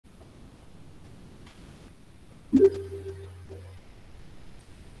So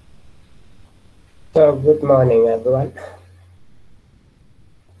good morning, everyone.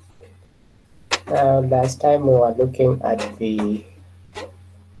 Last time we were looking at the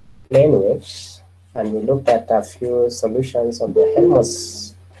plane waves, and we looked at a few solutions of the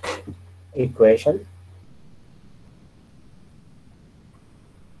Helmholtz equation.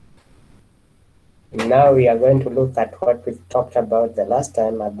 Now we are going to look at what we talked about the last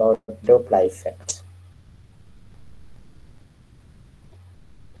time about Doppler effect.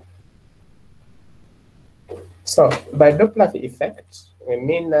 So by Doppler effect, we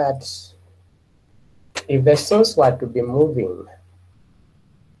mean that if the source were to be moving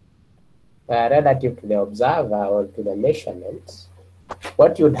relative to the observer or to the measurement,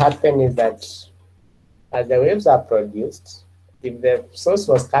 what would happen is that as the waves are produced, if the source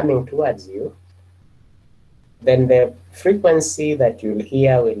was coming towards you, then the frequency that you'll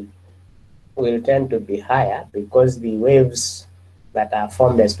hear will tend to be higher, because the waves that are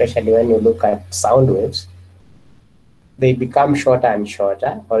formed, especially when you look at sound waves, they become shorter and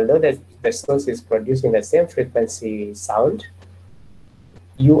shorter. Although the source is producing the same frequency sound,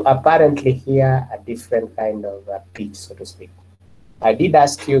 you apparently hear a different kind of pitch, so to speak. I did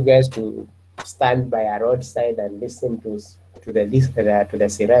ask you guys to stand by a roadside and listen to the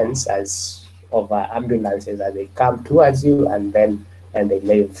sirens as of ambulances as they come towards you, and they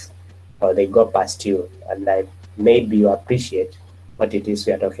leave or they go past you, and maybe you appreciate what it is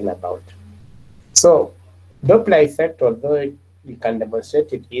we are talking about. So Doppler effect, although you can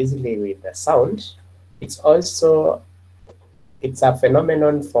demonstrate it easily with the sound, it's a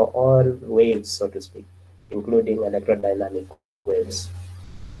phenomenon for all waves, so to speak, including electrodynamic waves.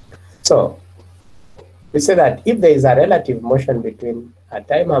 So we say that if there is a relative motion between a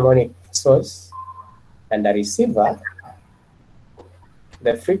time harmonic source and a receiver,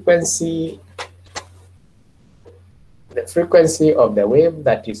 the frequency of the wave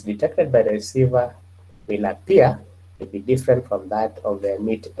that is detected by the receiver will appear to be different from that of the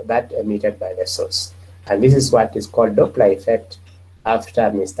emitted by the source. And this is what is called Doppler effect, after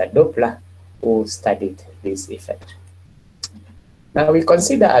Mr. Doppler, who studied this effect. Now we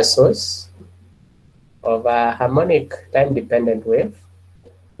consider a source of a harmonic time-dependent wave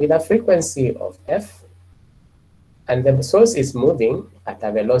with a frequency of f, and the source is moving at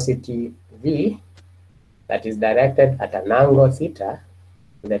a velocity v that is directed at an angle theta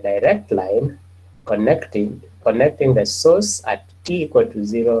with a direct line connecting the source at t equal to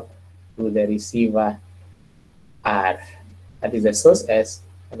 0 to the receiver r. That is the source S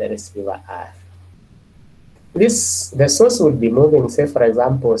and the receiver R. The source would be moving, say for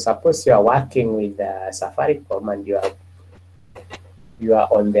example, suppose you are working with Safaricom and you are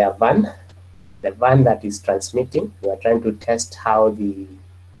on their van, the van that is transmitting. You are trying to test how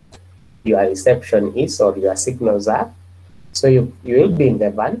your reception is or your signals are. So you will be in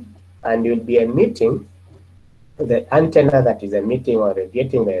the van and you'll be emitting the antenna that is emitting or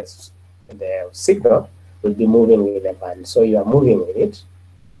radiating the signal will be moving with the van. So you are moving with it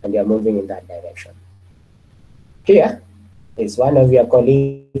and you are moving in that direction. Here is one of your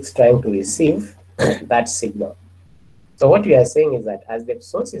colleagues trying to receive that signal. So what we are saying is that as the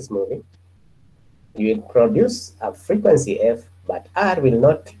source is moving, you will produce a frequency f, but R will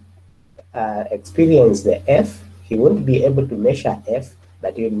not experience the f. He won't be able to measure f,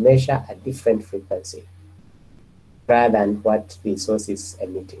 but he will measure a different frequency rather than what the source is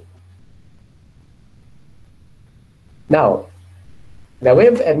emitting. Now, the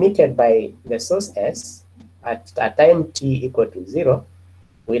wave emitted by the source S at a time t equal to 0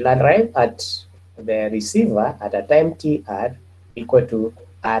 will arrive at the receiver at a time tr equal to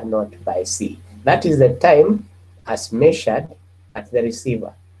r0 by c. That is the time as measured at the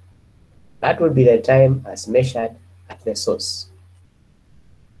receiver. That would be the time as measured at the source.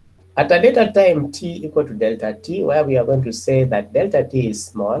 At a later time t equal to delta t, where we are going to say that delta t is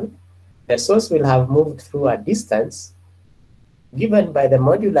small, the source will have moved through a distance given by the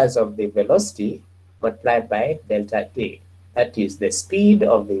modulus of the velocity multiplied by delta t. That is the speed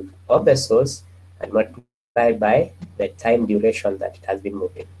of the source and multiplied by the time duration that it has been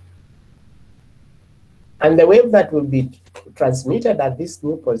moving. And the wave that will be transmitted at this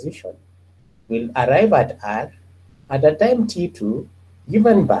new position will arrive at r at a time t2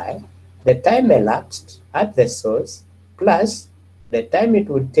 given by the time elapsed at the source plus the time it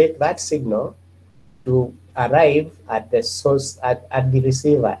would take that signal to arrive at the source at the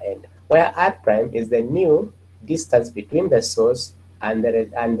receiver end, where r prime is the new distance between the source and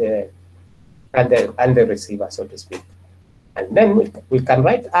the receiver, so to speak. And then we can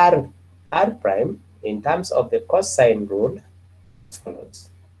write r prime in terms of the cosine rule as follows.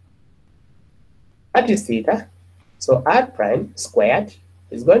 That is theta, So r prime squared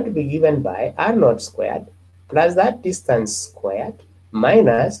is going to be given by r naught squared plus that distance squared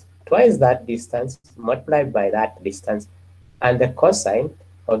minus twice that distance multiplied by that distance and the cosine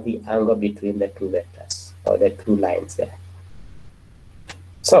of the angle between the two vectors or the two lines there.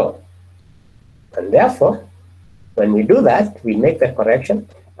 So, and therefore, when we do that, we make the correction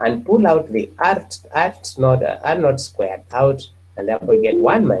and pull out the r naught squared out, and therefore we get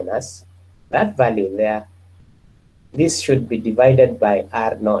 1 minus that value there. This should be divided by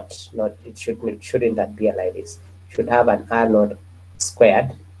r naught. It shouldn't appear like this. It should have an r naught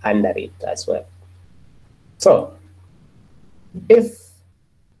squared under it as well. So if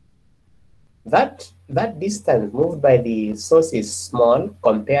that distance moved by the source is small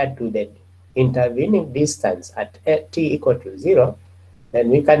compared to the intervening distance at t equal to 0, then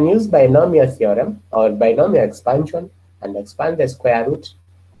we can use binomial theorem or binomial expansion and expand the square root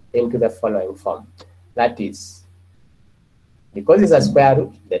into the following form. That is, because it's a square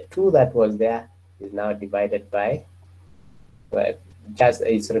root, the 2 that was there is now divided by, well, just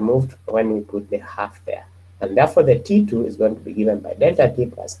it's removed when we put the half there. And therefore the t2 is going to be given by delta t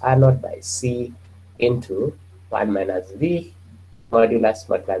plus r naught by c into 1 minus v modulus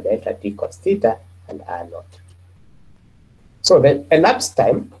multiplied delta t cos theta and r naught. So the elapsed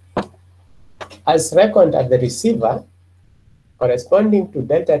time as reckoned at the receiver corresponding to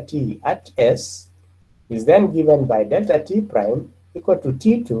delta t at s is then given by delta t prime equal to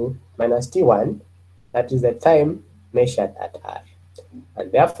t2 minus t1, that is the time measured at r.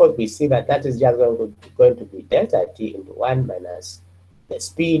 And therefore we see that that is just going to be delta t into 1 minus the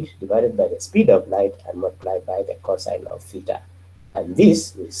speed divided by the speed of light and multiplied by the cosine of theta. And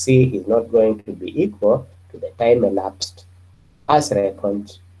this we see is not going to be equal to the time elapsed as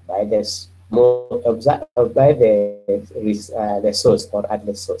reckoned by this by the source or at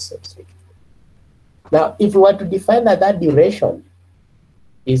the source, so to speak. Now, if we were to define that duration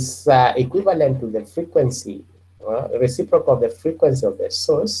is equivalent to the frequency, reciprocal of the frequency of the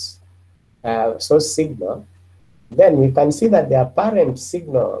source signal, then we can see that the apparent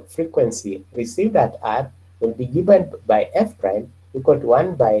signal frequency received at r will be given by f prime equal to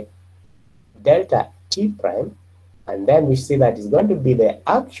 1 by delta t prime, and then we see that it's going to be the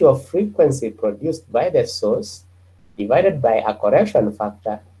actual frequency produced by the source divided by a correction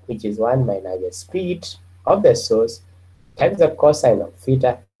factor, which is 1 minus the speed of the source times the cosine of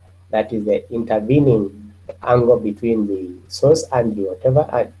theta, that is the intervening angle between the source and the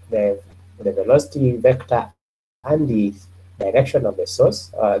whatever, the velocity vector and the direction of the source,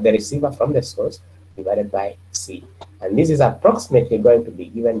 the receiver from the source, divided by c. And this is approximately going to be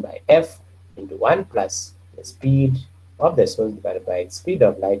given by f into 1 plus the speed of the source divided by the speed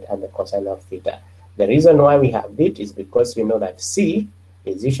of light and the cosine of theta. The reason why we have it is because we know that c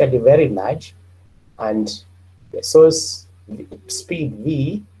is usually very large and the source speed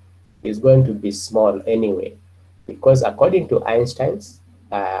v is going to be small anyway, because according to Einstein's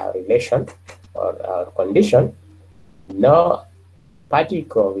relation or condition, no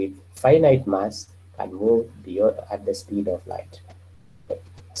particle with finite mass can move beyond at the speed of light.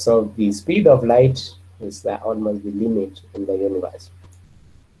 So the speed of light is almost the limit in the universe.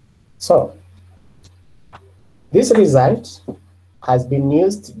 So this result has been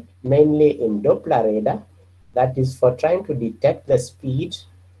used mainly in Doppler radar, that is for trying to detect the speed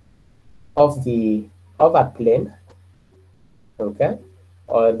of a plane, okay,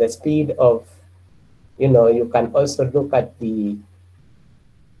 or the speed of, you can also look at you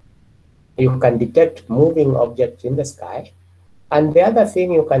can detect moving objects in the sky. And the other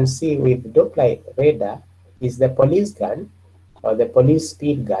thing you can see with Doppler radar is the police gun or the police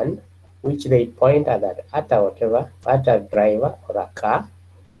speed gun, which they point at a driver or a car,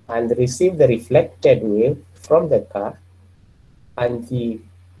 and receive the reflected wave from the car, and the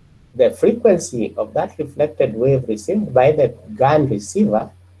frequency of that reflected wave received by the gun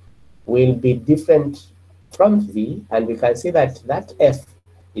receiver will be different from v, and we can see that f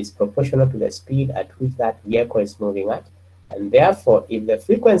is proportional to the speed at which that vehicle is moving at. And therefore, if the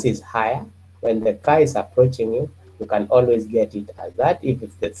frequency is higher when the car is approaching you, you can always get it as that. If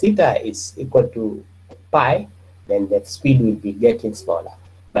the theta is equal to pi, then the speed will be getting smaller.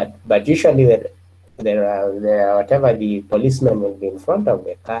 But usually the policeman will be in front of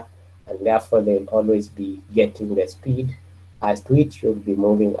the car, and therefore they'll always be getting the speed as to which you'll be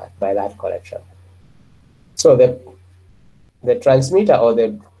moving at by that correction. So the transmitter or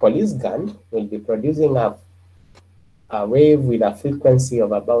the police gun will be producing a wave with a frequency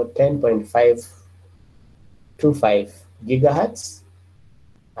of about 10.525 gigahertz,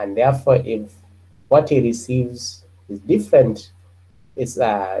 and therefore if what he receives is different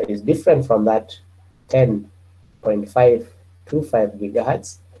from that 10 0.525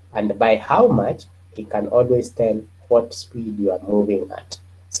 gigahertz, and by how much, he can always tell what speed you are moving at,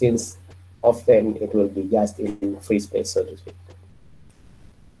 since often it will be just in free space, so to speak.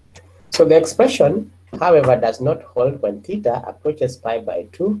 So the expression, however, does not hold when theta approaches pi by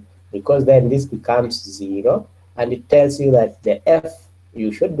 2, because then this becomes 0, and it tells you that the f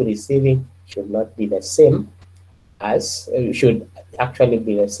you should be receiving should not be the same as, should actually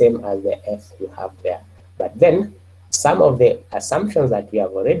be the same as the f you have there. But then some of the assumptions that we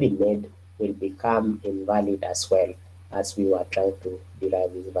have already made will become invalid as well, as we were trying to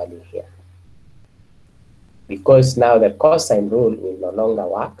derive this value here. Because now the cosine rule will no longer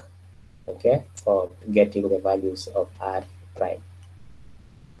work, okay, for getting the values of r prime.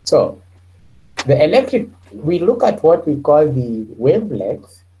 So the electric, we look at what we call the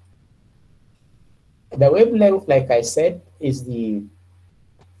wavelength. The wavelength, like I said, is the,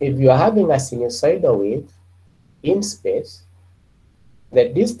 if you are having a sinusoidal wave in space, the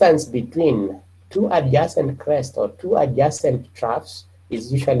distance between two adjacent crests or two adjacent troughs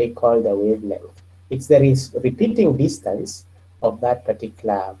is usually called the wavelength. It's the repeating distance of that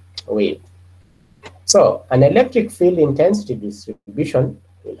particular wave. So an electric field intensity distribution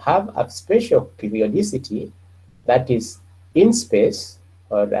will have a spatial periodicity that is in space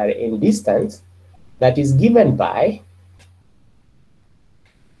or in distance, that is given by,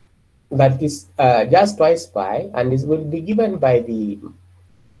 that is just twice pi, and this will be given by the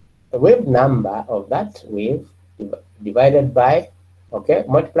wave number of that wave divided by, okay,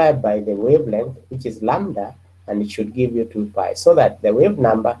 multiplied by the wavelength, which is lambda, and it should give you 2 pi, so that the wave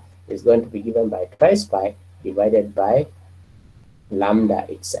number is going to be given by twice pi divided by lambda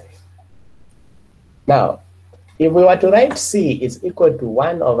itself. Now, if we were to write C is equal to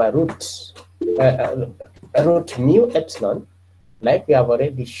 1 over root mu epsilon, like we have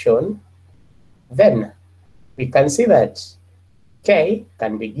already shown, then we can see that K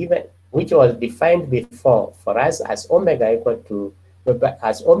can be given, which was defined before for us as omega equal to,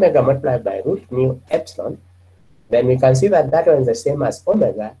 as omega multiplied by root mu epsilon. Then we can see that that one is the same as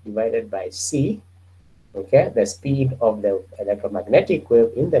omega divided by C, okay, the speed of the electromagnetic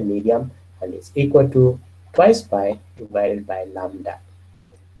wave in the medium, and it's equal to twice pi divided by lambda.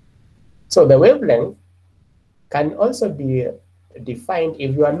 So the wavelength can also be defined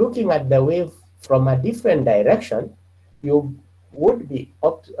if you are looking at the wave from a different direction. You would be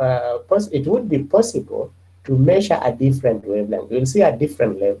it would be possible to measure a different wavelength. You'll see a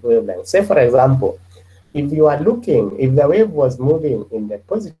different wavelength. Say, for example, if you are looking, if the wave was moving in the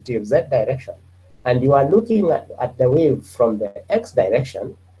positive z direction, and you are looking at the wave from the x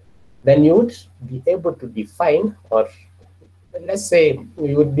direction, then you would be able to define, or let's say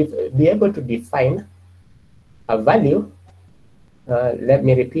you would be able to define a value. Let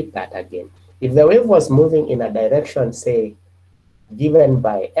me repeat that again. If the wave was moving in a direction, say, given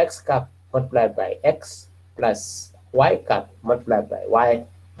by x cap multiplied by x plus y cap multiplied by y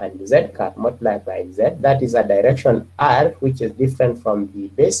and z cap multiplied by z, that is a direction r, which is different from the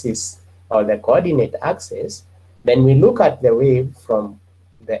basis or the coordinate axis, then we look at the wave from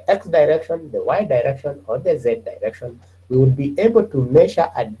the x direction, the y direction, or the z direction, we would be able to measure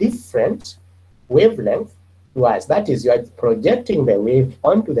a different wavelength to us. That is, you are projecting the wave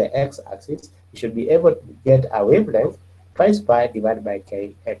onto the x-axis, you should be able to get a wavelength twice pi divided by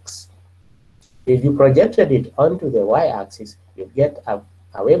kx. If you projected it onto the y-axis, you get a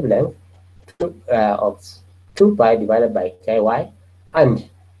wavelength of 2 pi divided by ky, and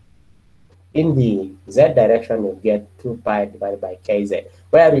in the z direction you get 2 pi divided by kz,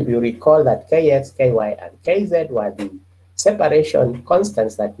 where you recall that kx, ky, and kz were the separation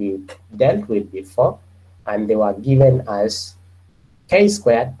constants that we dealt with before, and they were given as k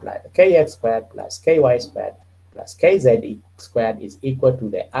squared plus kx squared plus ky squared plus kz squared is equal to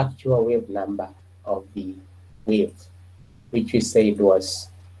the actual wave number of the wave, which we said was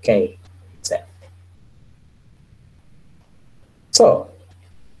k itself. So,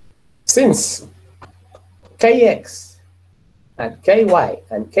 since kx and ky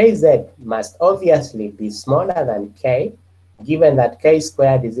and kz must obviously be smaller than k, given that k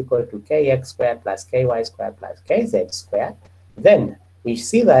squared is equal to kx squared plus ky squared plus kz squared, then we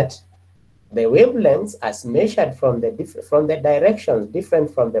see that the wavelengths as measured from the directions different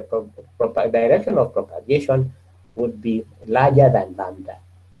from the direction of propagation would be larger than lambda.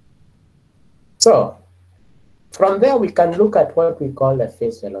 So from there we can look at what we call the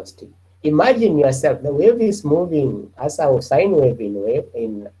phase velocity. Imagine yourself, the wave is moving as a sine wave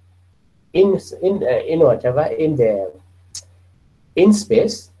in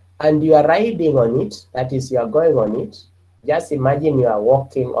space, and you are riding on it, that is, you are going on it, just imagine you are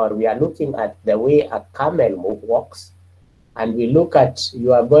walking, or we are looking at the way a camel walks, and we look at,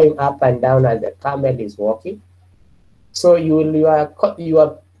 you are going up and down as the camel is walking. So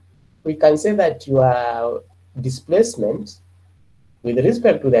we can say that your displacement with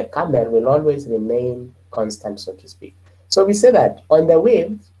respect to the camel will always remain constant, so to speak. So we say that on the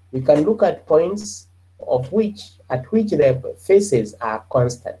wave, we can look at points at which the phases are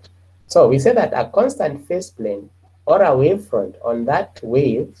constant. So we say that a constant phase plane or a wavefront on that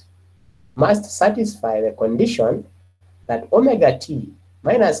wave must satisfy the condition that omega t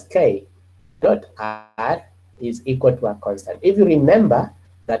minus k dot r is equal to a constant. If you remember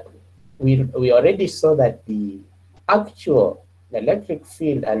that we already saw that the actual electric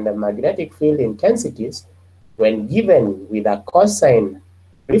field and the magnetic field intensities, when given with a cosine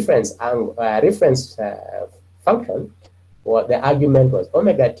reference function, well, the argument was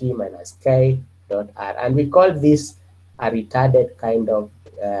omega t minus k dot r, and we call this a retarded kind of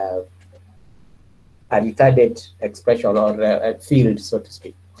a retarded expression, or a field, so to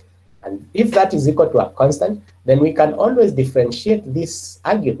speak. And if that is equal to a constant, then we can always differentiate this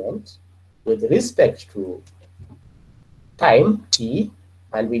argument with respect to time t,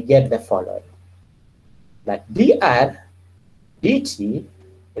 and we get the following: that dr dt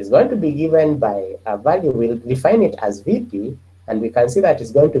is going to be given by a value, we'll define it as Vp, and we can see that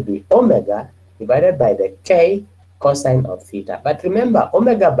it's going to be omega divided by the k cosine of theta. But remember,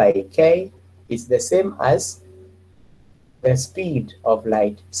 omega by k is the same as the speed of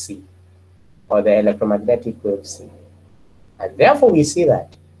light c, or the electromagnetic wave c. And therefore we see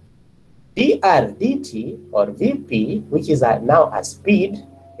that dr dt, or Vp, which is now a speed,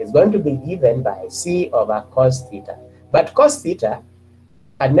 is going to be given by c over cos theta. But cos theta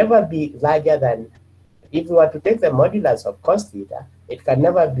can never be larger than, if we were to take the modulus of cos theta, it can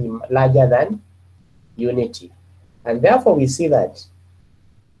never be larger than unity. And therefore we see that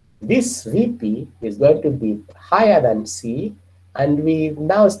this Vp is going to be higher than c, and we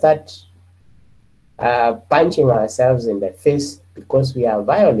now start punching ourselves in the face because we are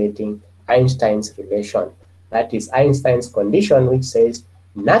violating Einstein's relation. That is Einstein's condition, which says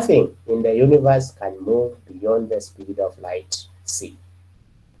nothing in the universe can move beyond the speed of light c.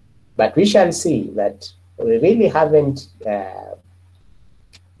 But we shall see that we really haven't,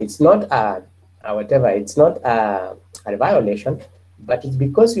 it's not it's not a violation, but it's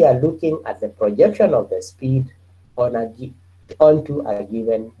because we are looking at the projection of the speed onto a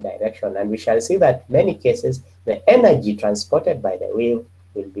given direction. And we shall see that in many cases, the energy transported by the wave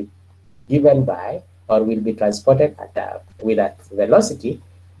will be given by, or will be transported with a velocity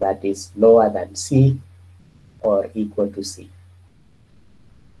that is lower than c or equal to c.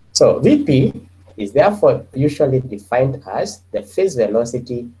 So Vp is therefore usually defined as the phase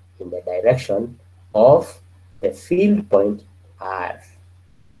velocity in the direction of the field point r.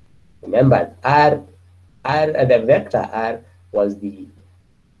 Remember, the vector r was the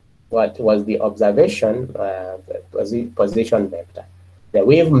observation position vector. The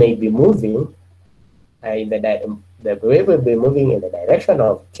wave may be moving the wave will be moving in the direction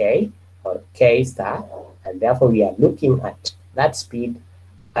of k, or k star, and therefore we are looking at that speed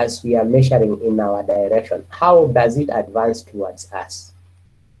as we are measuring in our direction. How does it advance towards us?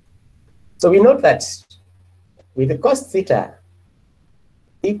 So we note that with the cos theta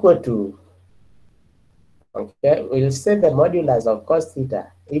equal to, okay, we'll say the modulus of cos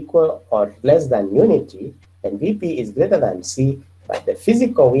theta equal or less than unity, and Vp is greater than c, but the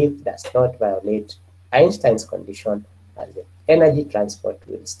physical wave does not violate Einstein's condition, and the energy transport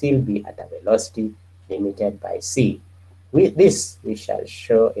will still be at a velocity limited by c. With this, we shall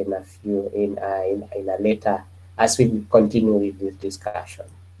show in a later, as we continue with this discussion.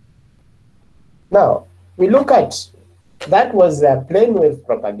 Now, we look at, that was a plane wave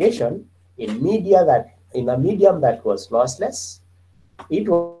propagation in a medium that was lossless. It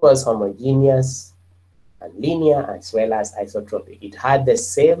was homogeneous and linear, as well as isotropic. It had the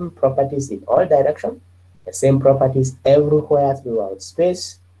same properties in all directions, the same properties everywhere throughout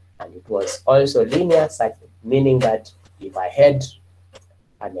space, and it was also linear, meaning that if I had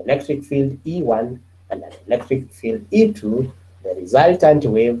an electric field E1 and an electric field E2, the resultant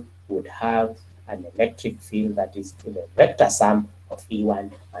wave would have an electric field that is in a vector sum of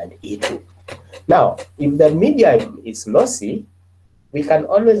E1 and E2. Now, if the medium is lossy, we can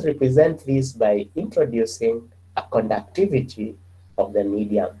always represent this by introducing a conductivity of the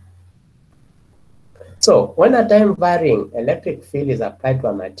medium. So when a time varying electric field is applied to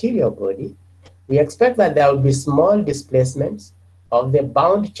a material body, we expect that there will be small displacements of the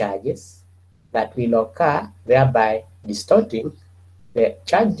bound charges that will occur, thereby distorting the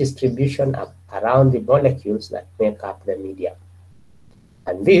charge distribution around the molecules that make up the medium.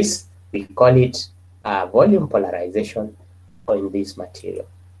 And this, we call it volume polarization in this material.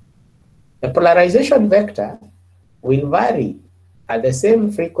 The polarization vector will vary at the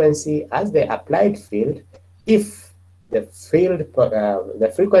same frequency as the applied field if the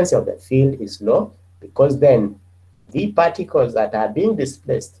frequency of the field is low, because then the particles that are being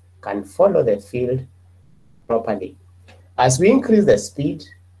displaced can follow the field properly. As we increase the speed,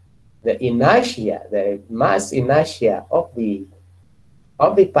 the inertia, the mass inertia of the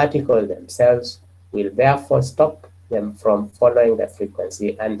particles themselves will therefore stop them from following the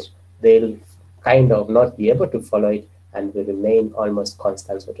frequency, and they'll kind of not be able to follow it and will remain almost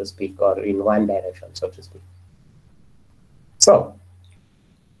constant, so to speak, or in one direction, so to speak. So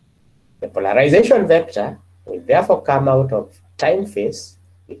the polarization vector will therefore come out of time phase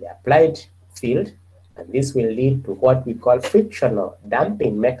with the applied field, and this will lead to what we call frictional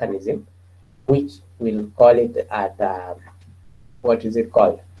damping mechanism, which we'll call it at what is it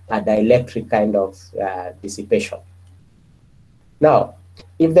called? A dielectric kind of dissipation. Now,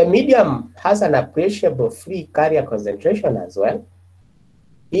 if the medium has an appreciable free carrier concentration as well,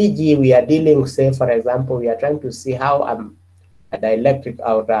 e.g. we are dealing, say, for example, we are trying to see how a dielectric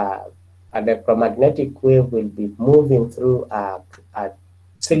or electromagnetic wave will be moving through a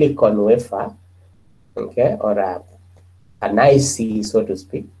silicon wafer, okay, or an IC, so to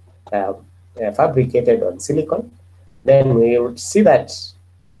speak, fabricated on silicon, then we will see that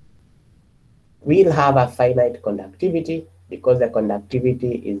we'll have a finite conductivity, because the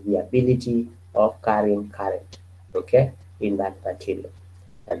conductivity is the ability of carrying current, okay, in that material.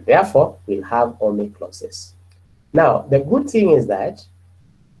 And therefore, we'll have ohmic losses. Now, the good thing is that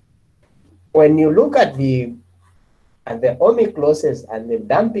when you look at the ohmic losses and the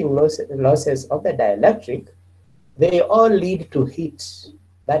damping losses of the dielectric, they all lead to heat,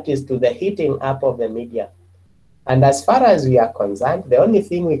 that is, to the heating up of the medium. And as far as we are concerned, the only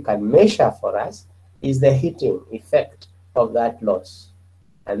thing we can measure for us is the heating effect of that loss.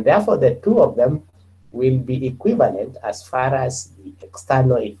 And therefore, the two of them will be equivalent as far as the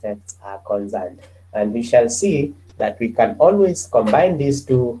external effects are concerned. And we shall see that we can always combine these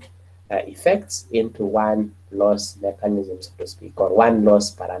two effects into one loss mechanism, so to speak, or one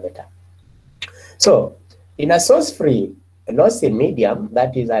loss parameter. So in a source-free lossy medium,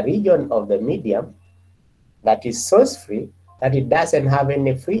 that is a region of the medium that is source-free, that it doesn't have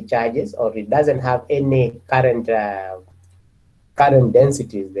any free charges, or it doesn't have any current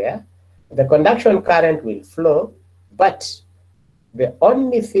densities there, the conduction current will flow, but the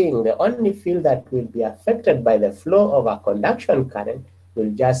only field that will be affected by the flow of a conduction current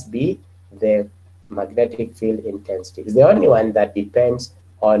will just be the magnetic field intensity. It's the only one that depends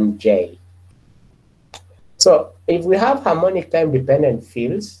on J. So if we have harmonic time dependent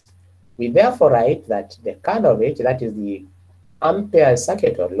fields, we therefore write that the curl of H, that is the ampere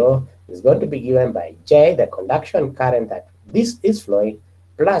circuit or law, is going to be given by J, the conduction current that this is flowing,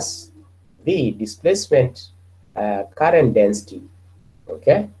 plus the displacement current density,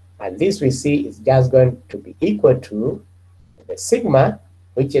 okay? And this we see is just going to be equal to the sigma,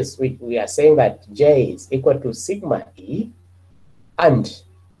 which is, we are saying that J is equal to sigma E, and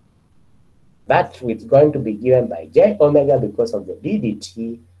that is going to be given by J omega because of the d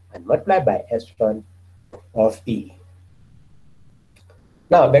dt, and multiplied by epsilon of E.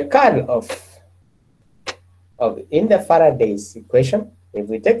 Now, the curl of in the Faraday's equation, if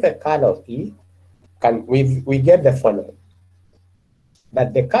we take the curl of E, we get the following: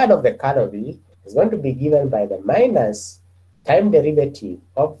 that the curl of E is going to be given by the minus time derivative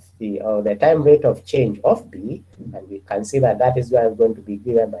of the time rate of change of B, and we can see that that is going to be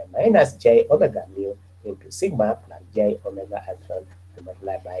given by minus J omega mu into sigma plus J omega epsilon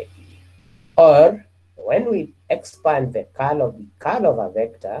multiplied by E. Or when we expand the curl of a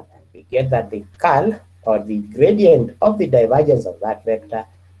vector, we get that the curl or the gradient of the divergence of that vector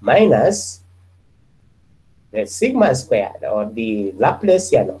minus the sigma squared, or the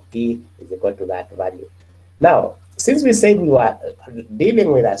Laplacian of E, is equal to that value. Now, since we said we were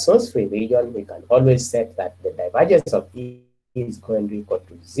dealing with a source-free region, we can always set that the divergence of E is going to be equal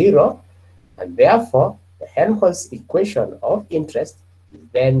to 0, and therefore the Helmholtz equation of interest is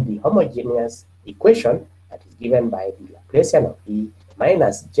then the homogeneous equation that is given by the Laplacian of E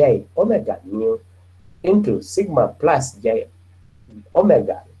minus J omega mu into sigma plus J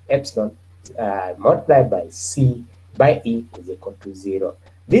omega epsilon multiplied by C by E is equal to 0.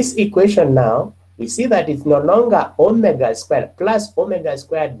 This equation now, we see that it's no longer omega squared plus omega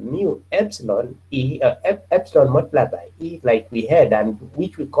squared mu epsilon E, epsilon multiplied by E like we had, and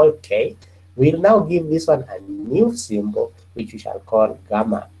which we call K. We'll now give this one a new symbol, which we shall call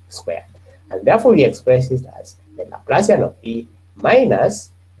gamma squared. And therefore, we express it as the Laplacian of E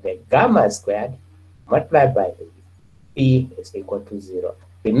minus the gamma squared multiplied by the E is equal to 0.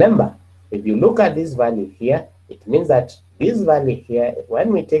 Remember, if you look at this value here, it means that this value here,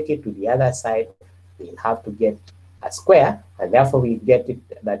 when we take it to the other side, we'll have to get a square, and therefore we get it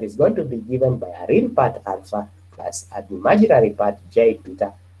that is going to be given by a real part alpha plus an imaginary part j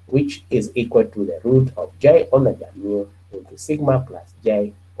beta, which is equal to the root of j omega mu into sigma plus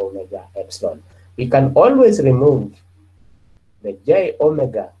j omega epsilon. We can always remove the j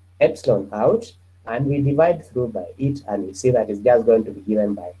omega epsilon out, and we divide through by it, and we see that it's just going to be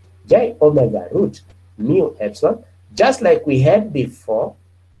given by j omega root mu epsilon, just like we had before.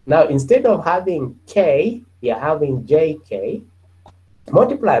 Now, instead of having k, we are having jk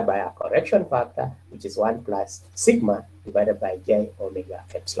multiplied by a correction factor, which is 1 plus sigma divided by j omega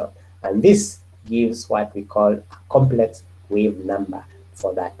epsilon. And this gives what we call a complex wave number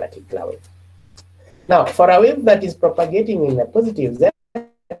for that particular wave. Now, for a wave that is propagating in a positive z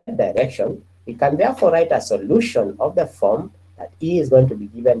direction, we can therefore write a solution of the form that E is going to be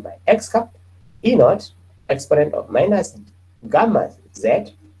given by x cap E naught exponent of minus gamma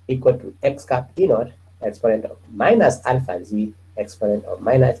z equal to x cap E naught exponent of minus alpha z exponent of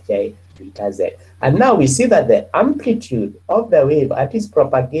minus j beta z. And now we see that the amplitude of the wave that is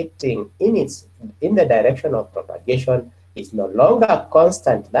propagating in the direction of propagation is no longer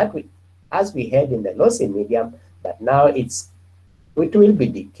constant as we had in the lossy medium, but now it will be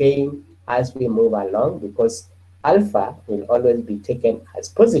decaying as we move along, because alpha will always be taken as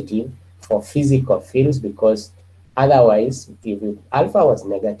positive for physical fields, because otherwise, if alpha was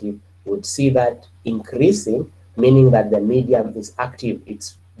negative, we would see that increasing, meaning that the medium is active,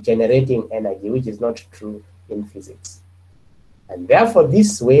 it's generating energy, which is not true in physics. And therefore,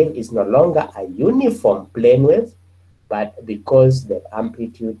 this wave is no longer a uniform plane wave, but because the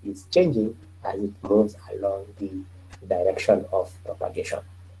amplitude is changing as it moves along the direction of propagation.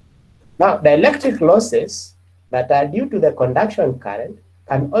 Now, the electric losses that are due to the conduction current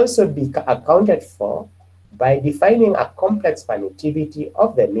can also be accounted for by defining a complex permittivity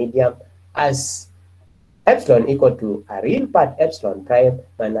of the medium as epsilon equal to a real part epsilon prime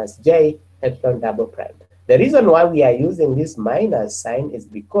minus j epsilon double prime. The reason why we are using this minus sign is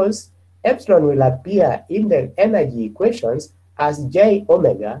because epsilon will appear in the energy equations as j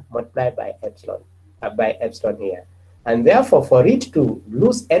omega multiplied by epsilon here. And therefore, for it to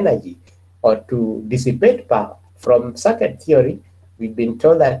lose energy or to dissipate power, from circuit theory, we've been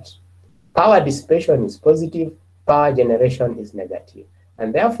told that power dissipation is positive, power generation is negative.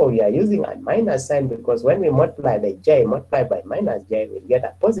 And therefore, we are using a minus sign because when we multiply the j multiplied by minus j, we'll get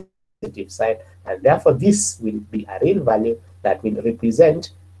a positive sign. And therefore, this will be a real value that will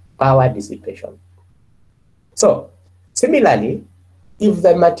represent power dissipation. So, similarly, if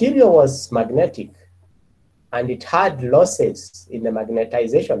the material was magnetic and it had losses in the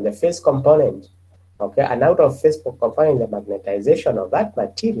magnetization, the phase component, okay, and out of phase component, the magnetization of that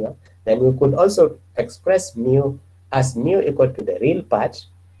material, then we could also express mu as mu equal to the real part,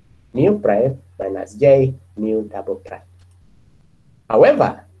 mu prime minus j mu double prime.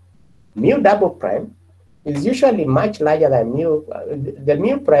 However, mu double prime is usually much larger than mu, the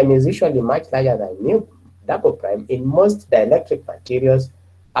mu prime is usually much larger than mu double prime in most dielectric materials,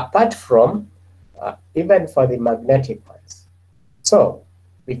 apart from even for the magnetic ones. So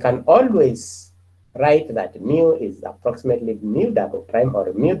we can always write that mu is approximately mu double prime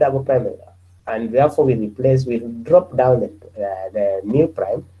or mu double prime, and therefore we drop down the mu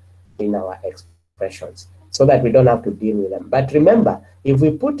prime in our expressions so that we don't have to deal with them. But remember, if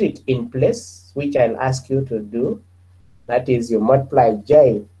we put it in place, which I'll ask you to do, that is you multiply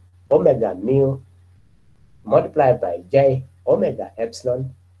j omega mu multiplied by j omega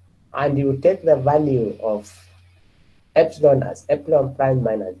epsilon, and you take the value of epsilon as epsilon prime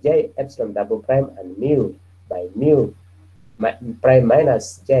minus j epsilon double prime and mu by mu prime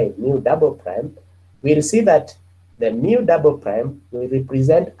minus j mu double prime, we'll see that the mu double prime will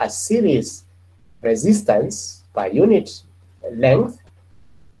represent a series resistance per unit length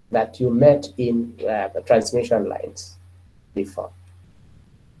that you met in the transmission lines before.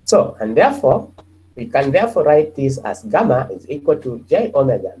 So, and therefore, we can therefore write this as gamma is equal to j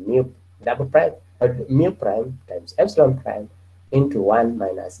omega mu double prime, or mu prime times epsilon prime into 1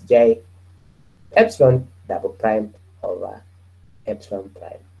 minus j epsilon double prime over epsilon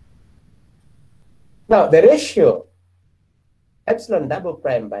prime. Now, the ratio epsilon double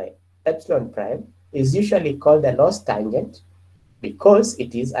prime by epsilon prime is usually called the loss tangent because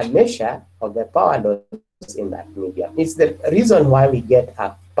it is a measure of the power loss in that medium. It's the reason why we get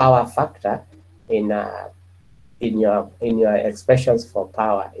a power factor in in your expressions for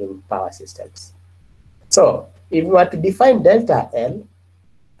power in power systems. So if we were to define delta L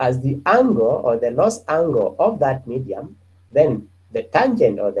as the angle or the loss angle of that medium, then the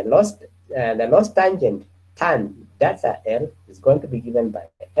tangent or the loss tangent tan delta L is going to be given by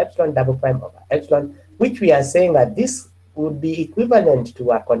epsilon double prime over epsilon, which we are saying that this would be equivalent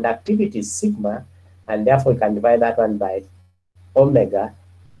to a conductivity sigma, and therefore we can divide that one by omega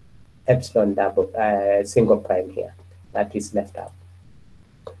epsilon double single prime here. That is left out.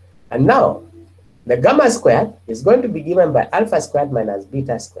 And now the gamma squared is going to be given by alpha squared minus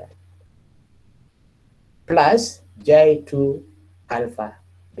beta squared plus J2 alpha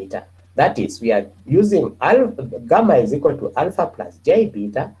beta. That is, we are using gamma is equal to alpha plus J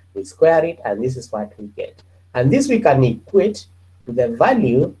beta. We square it, and this is what we get. And this we can equate to the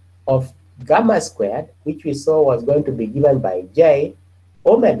value of gamma squared, which we saw was going to be given by J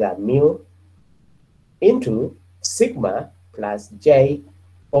omega mu into sigma plus J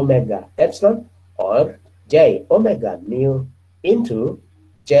omega epsilon, or J omega mu into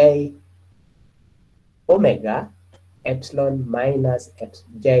J omega epsilon minus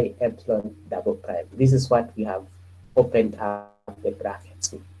J epsilon double prime. This is what we have opened up the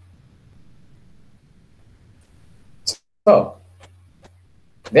brackets with. So,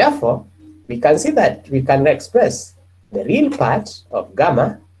 therefore, we can see that we can express the real part of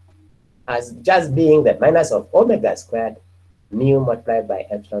gamma as just being the minus of omega squared mu multiplied by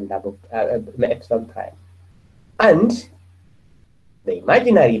epsilon epsilon prime, and the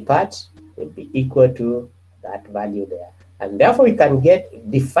imaginary part will be equal to that value there, and therefore we can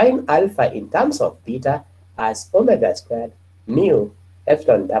define alpha in terms of beta as omega squared mu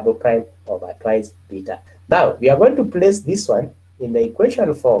epsilon double prime over twice beta. Now we are going to place this one in the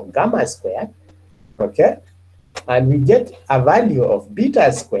equation for gamma squared, okay, and we get a value of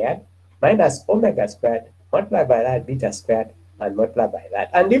beta squared minus omega squared multiplied by that beta squared and multiplied by that.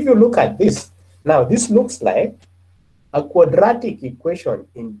 And if you look at this, now this looks like a quadratic equation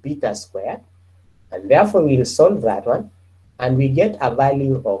in beta squared, and therefore we'll solve that one, and we get a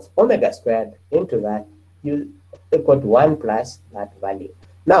value of omega squared into that equal to 1 plus that value.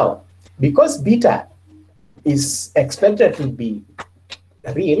 Now, because beta is expected to be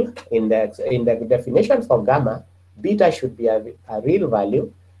real in the definition for gamma, beta should be a real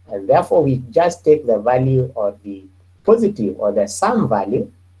value, and therefore we just take the value or the positive or the sum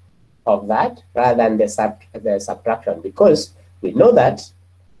value of that rather than the subtraction, because we know that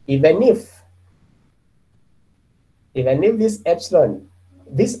even if this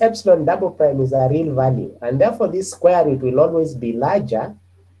epsilon double prime is a real value, and therefore this square root will always be larger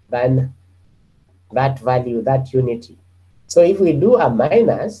than that value, that unity. So if we do a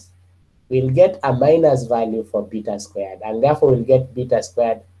minus, we'll get a minus value for beta squared, and therefore we'll get beta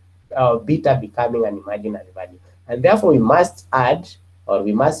squared, beta becoming an imaginary value. And therefore we must add, or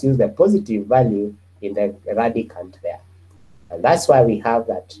we must use the positive value in the radicand there. And that's why we have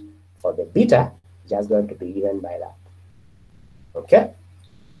that for the beta, just going to be given by that. Okay?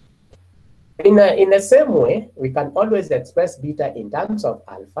 In the same way, we can always express beta in terms of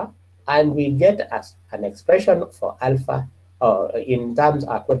alpha, and we get an expression for alpha, or in terms,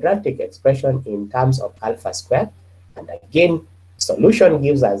 a quadratic expression in terms of alpha squared. And again, solution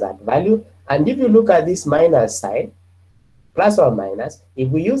gives us that value. And if you look at this minus sign, plus or minus, if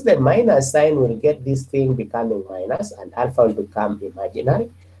we use the minus sign, we'll get this thing becoming minus, and alpha will become imaginary.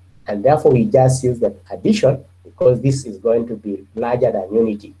 And therefore, we just use the addition, because this is going to be larger than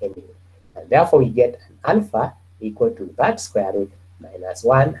unity anyway. And therefore, we get an alpha equal to that square root minus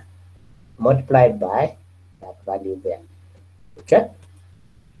 1 multiplied by that value there. Okay?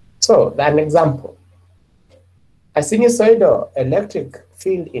 So, an example. A sinusoidal electric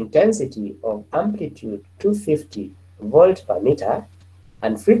field intensity of amplitude 250 volt per meter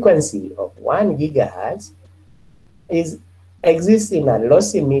and frequency of 1 gigahertz exists in a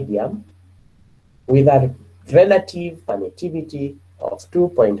lossy medium with a relative permittivity of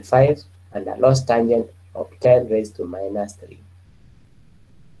 2.5 and a loss tangent of 10 raised to minus 3.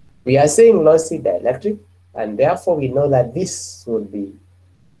 We are saying lossy dielectric, and therefore we know that this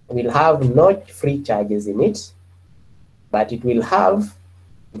will have no free charges in it, but it will have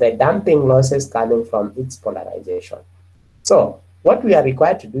the damping losses coming from its polarization. So what we are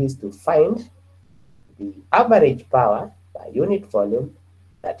required to do is to find the average power per unit volume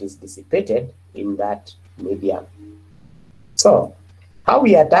that is dissipated in that medium. So how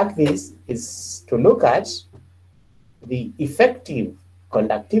we attack this is to look at the effective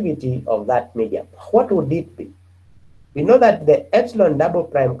conductivity of that medium. What would it be? We know that the epsilon double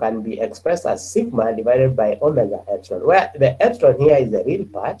prime can be expressed as sigma divided by omega epsilon, where the epsilon here is the real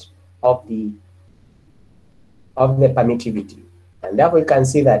part of the of the permittivity. And therefore you can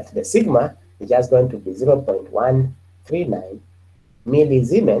see that the sigma is just going to be 0.139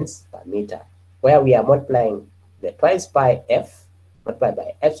 millisiemens per meter, where we are multiplying the twice pi f multiplied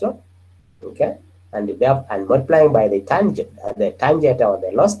by epsilon, okay, and multiplying by the tangent or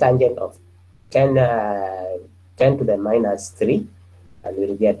the loss tangent of 10 to the minus 3, and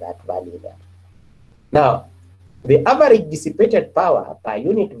we'll get that value there. Now, the average dissipated power per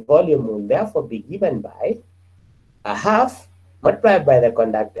unit volume will therefore be given by a half multiplied by the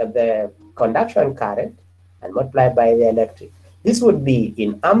conduction current and multiplied by the electric. This would be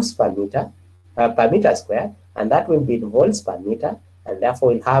in amps per meter square, and that will be in volts per meter, and therefore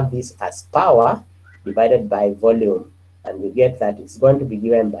we'll have this as power divided by volume, and we get that it's going to be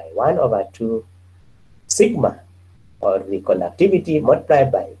given by 1/2 sigma, or the conductivity,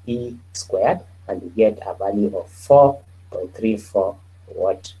 multiplied by E squared, and we get a value of 4.34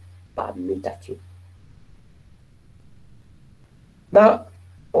 watt per meter cube. Now,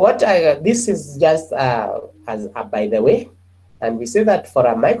 this is just as by the way, and we say that for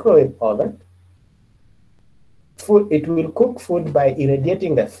a microwave oven, it will cook food by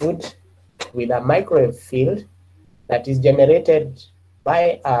irradiating the food with a microwave field that is generated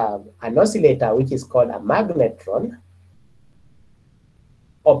by an oscillator which is called a magnetron,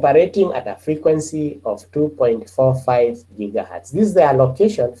 operating at a frequency of 2.45 gigahertz. This is the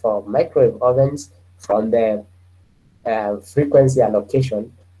allocation for microwave ovens from the frequency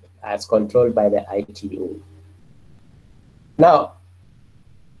allocation as controlled by the ITU. Now,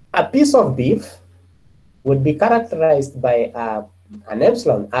 a piece of beef would be characterized by an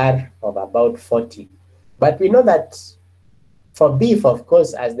epsilon R of about 40. But we know that for beef, of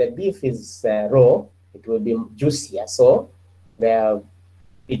course, as the beef is raw, it will be juicier. So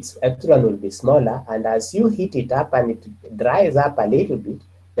its epsilon will be smaller. And as you heat it up and it dries up a little bit,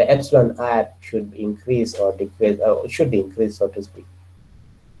 the epsilon R should increase or decrease, or should increase, so to speak.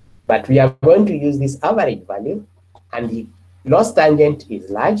 But we are going to use this average value, and the loss tangent is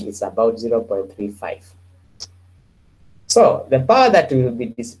large, it's about 0.35. So the power that will be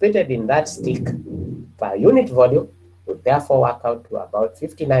dissipated in that stick per unit volume would therefore work out to about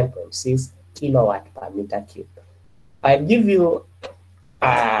 59.6 kilowatt per meter cube. I'll give you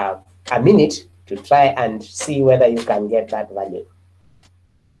a minute to try and see whether you can get that value.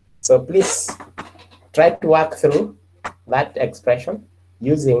 So please try to work through that expression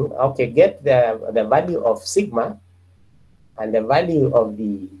using, okay, get the value of sigma and the value of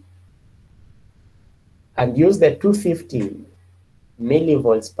and use the 250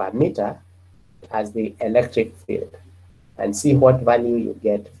 millivolts per meter as the electric field, and see what value you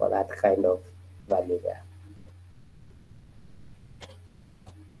get for that kind of value there.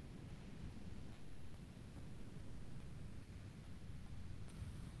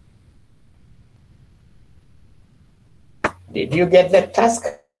 Did you get the task?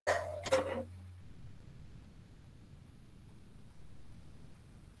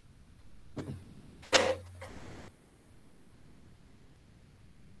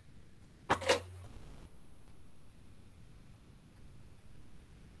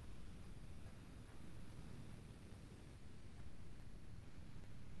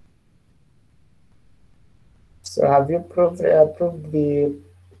 So have you proved the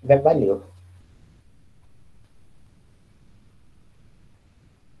value?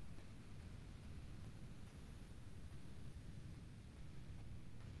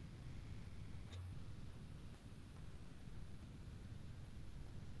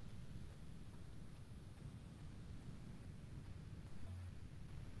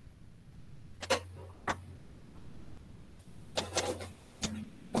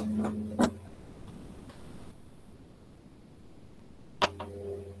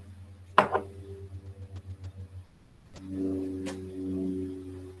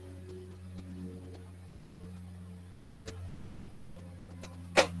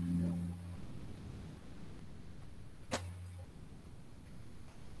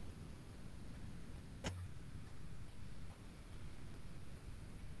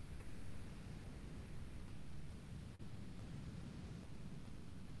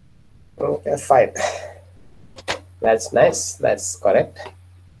 Okay, fine. That's nice. That's correct.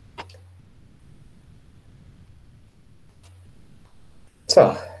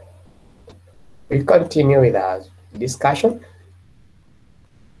 So we continue with our discussion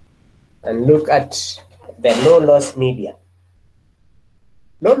and look at the low loss media.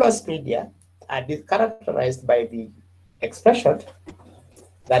 Low loss media are characterized by the expression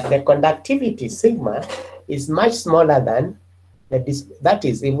that the conductivity sigma is much smaller than that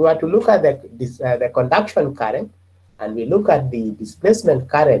is, if we were to look at the conduction current and we look at the displacement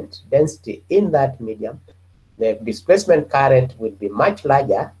current density in that medium, the displacement current would be much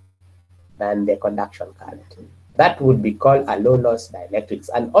larger than the conduction current. That would be called a low loss dielectrics.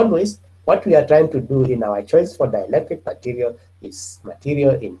 And always what we are trying to do in our choice for dielectric material is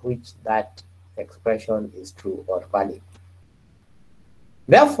material in which that expression is true or valid.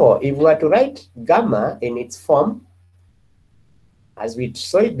 Therefore, if we were to write gamma in its form, as we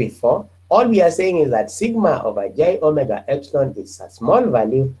saw it before, all we are saying is that sigma over j omega epsilon is a small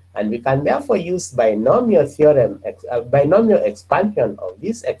value, and we can therefore use binomial theorem, binomial expansion of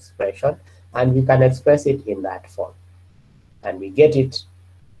this expression, and we can express it in that form. And we get it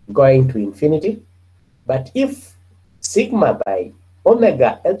going to infinity. But if sigma by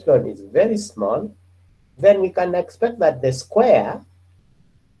omega epsilon is very small, then we can expect that the square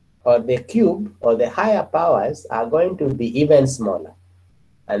or the cube or the higher powers are going to be even smaller.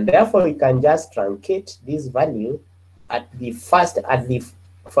 And therefore we can just truncate this value at the first, by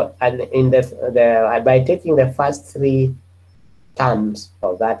taking the first three terms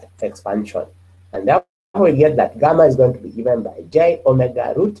of that expansion. And therefore we get that gamma is going to be given by j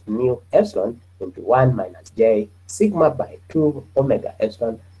omega root mu epsilon into 1 minus j sigma by 2 omega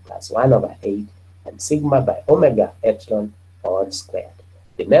epsilon plus 1 over 8 and sigma by omega epsilon all squared.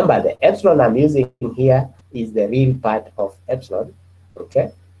 Remember, the epsilon I'm using here is the real part of epsilon,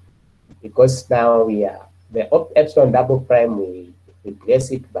 okay? Because now we are, the epsilon double prime, we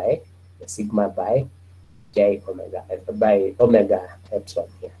replace it by the sigma by j omega, by omega epsilon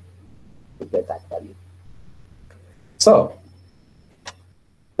here to get that value. So,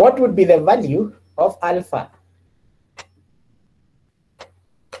 what would be the value of alpha?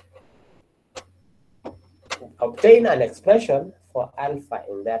 Obtain an expression for alpha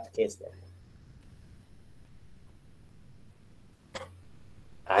in that case then.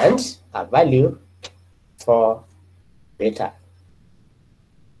 And a value for beta.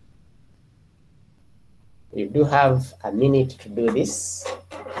 You do have a minute to do this.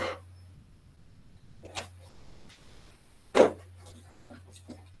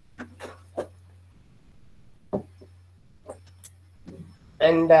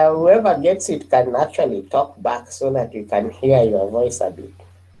 And whoever gets it can actually talk back so that we can hear your voice a bit.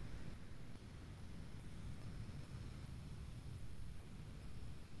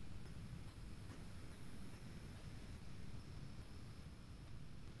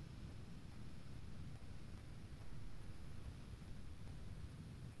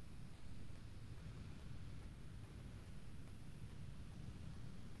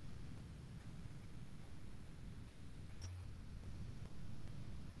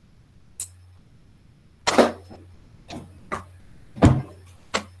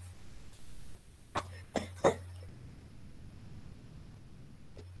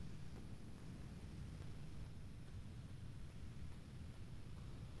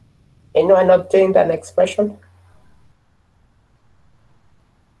 Anyone obtained an expression?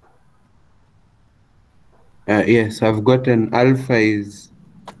 Yes, I've gotten alpha is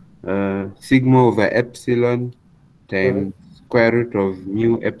sigma over epsilon times square root of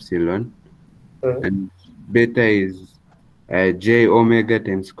mu epsilon, and beta is j omega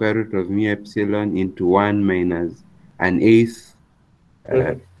times square root of mu epsilon into 1 minus an eighth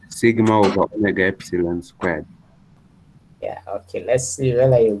sigma over omega epsilon squared. Yeah, okay, let's see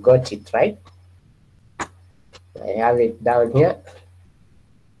whether you got it right. I have it down here.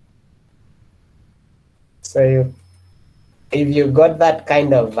 So if you got that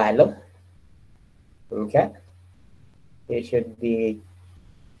kind of value, okay, you should be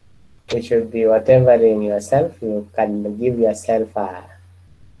whatever-ing yourself. You can give yourself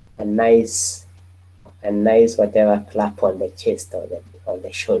a nice whatever clap on the chest or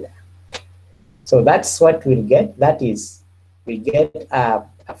the shoulder. So that's what we'll get. That is, we get a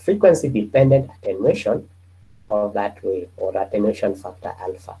frequency-dependent attenuation of that wave, or attenuation factor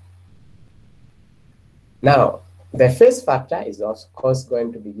alpha. Now, the phase factor is of course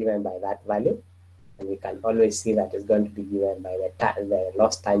going to be given by that value, and we can always see that it's going to be given by the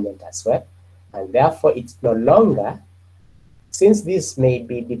loss tangent as well. And therefore, it's no longer, since this may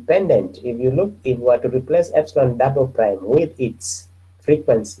be dependent, if you look, if we were to replace epsilon double prime with its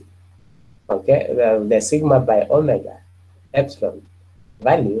frequency, okay, the sigma by omega epsilon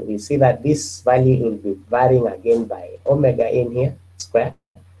value, we see that this value will be varying again by omega in here, square,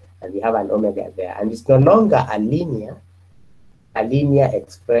 and we have an omega there. And it's no longer a linear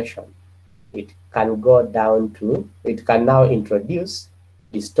expression. It can go down to, it can now introduce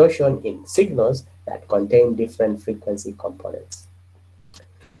distortion in signals that contain different frequency components.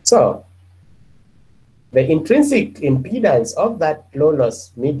 So the intrinsic impedance of that low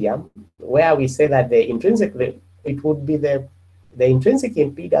loss medium, where we say that the intrinsic, it would be the intrinsic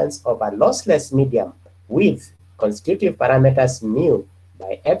impedance of a lossless medium with constitutive parameters mu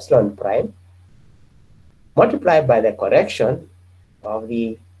by epsilon prime multiplied by the correction of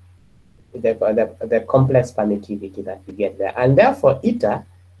the complex permittivity that we get there. And therefore, eta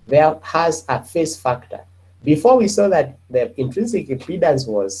there has a phase factor. Before we saw that the intrinsic impedance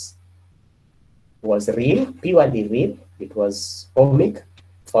was real, purely real. It was ohmic.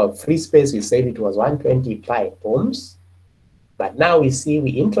 For free space, we said it was 120 pi ohms. But now we see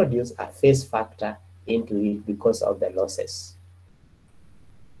we introduce a phase factor into it because of the losses.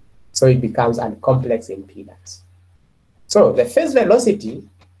 So it becomes a complex impedance. So the phase velocity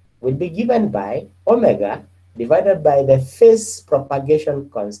will be given by omega divided by the phase propagation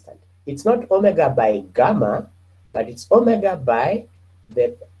constant. It's not omega by gamma, but it's omega by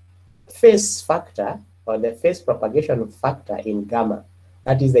the phase factor or the phase propagation factor in gamma.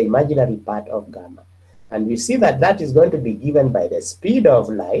 That is the imaginary part of gamma. And we see that that is going to be given by the speed of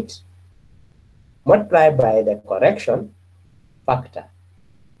light multiplied by the correction factor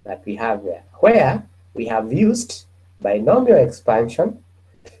that we have there, where we have used binomial expansion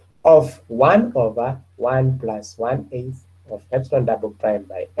of 1 over 1 plus 1/8 of epsilon double prime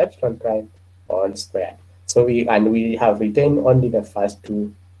by epsilon prime all squared. So we have retained only the first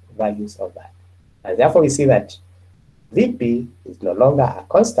two values of that. And therefore we see that Vp is no longer a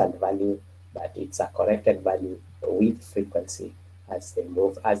constant value, but it's a corrected value with frequency as they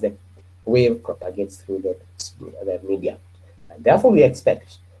move, as the wave propagates through the medium. And therefore we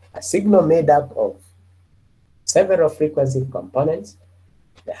expect a signal made up of several frequency components.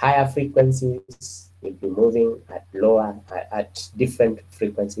 The higher frequencies will be moving at different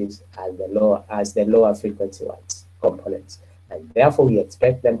frequencies as the lower frequency ones, components. And therefore we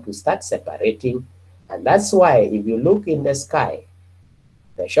expect them to start separating. And that's why if you look in the sky,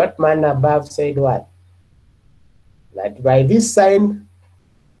 the short man above said what? That by this sign,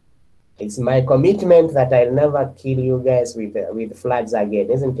 it's my commitment that I'll never kill you guys with floods again,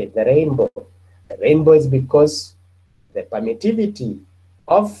 isn't it? The rainbow. The rainbow is because the permittivity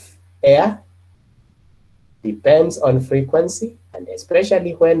of air depends on frequency, and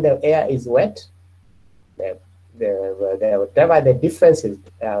especially when the air is wet, whatever the differences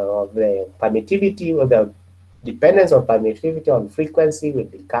of the permittivity or the dependence of permittivity on frequency will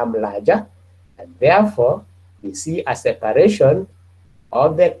become larger, and therefore we see a separation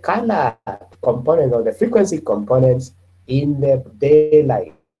of the color component or the frequency components in the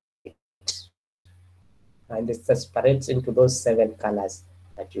daylight, and it separates into those 7 colors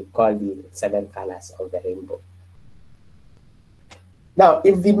that you call the 7 colors of the rainbow. Now,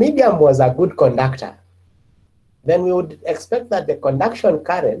 if the medium was a good conductor, then we would expect that the conduction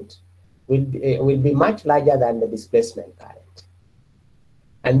current will be much larger than the displacement current.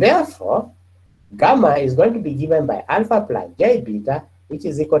 And therefore, gamma is going to be given by alpha plus j beta, which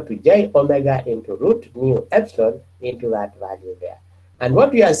is equal to j omega into root mu epsilon into that value there. And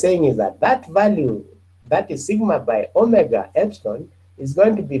what we are saying is that that value, that is sigma by omega epsilon, is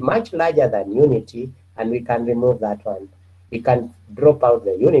going to be much larger than unity, and we can remove that one. We can drop out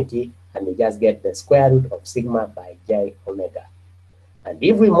the unity, and we just get the square root of sigma by j omega. And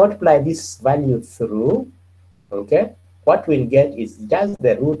if we multiply this value through, okay, what we'll get is just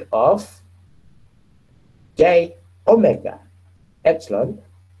the root of j omega epsilon,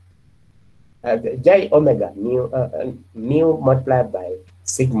 j omega mu multiplied by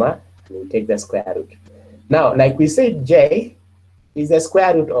sigma, and we take the square root. Now, like we said, j is the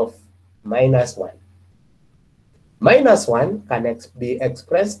square root of -1. -1 can be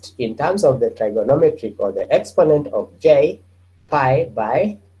expressed in terms of the trigonometric or the exponent of j pi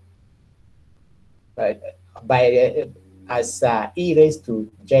by as e raised to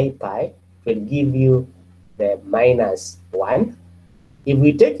j pi will give you the -1. If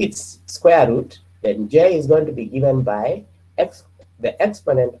we take its square root, then j is going to be given by the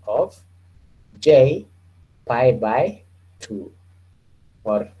exponent of j pi by 2,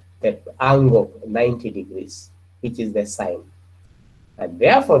 or the angle 90 degrees, which is the sine. And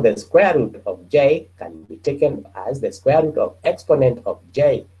therefore, the square root of j can be taken as the square root of exponent of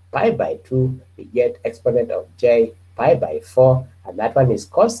j pi by 2. We get exponent of j pi by 4, and that one is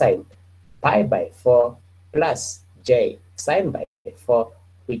cosine pi by 4 plus j sine by 4,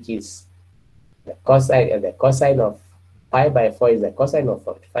 which is the cosine of pi by 4 is the cosine of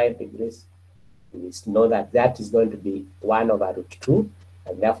 45 degrees. We know that that is going to be 1 over root 2,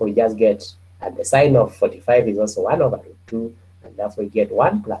 and therefore we just get, and the sine of 45 is also 1 over root 2, and therefore we get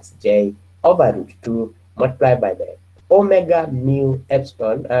 1 plus j over root 2 multiplied by the omega mu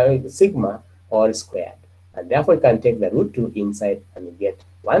epsilon sigma all squared. And therefore we can take the root 2 inside, and we get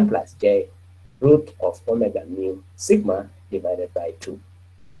 1 plus j root of omega mu sigma divided by 2.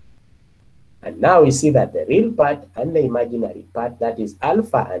 And now we see that the real part and the imaginary part, that is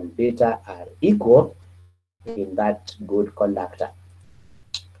alpha and beta, are equal in that good conductor.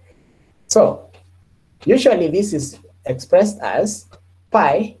 So usually this is expressed as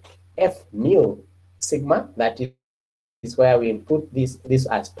pi f mu sigma. That is where we put this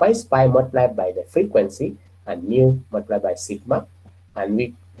as twice pi multiplied by the frequency and mu multiplied by sigma. And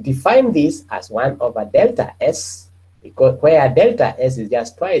we define this as 1 over delta S, because where delta S is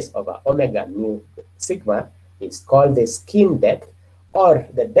just twice over omega mu sigma, is called the skin depth, or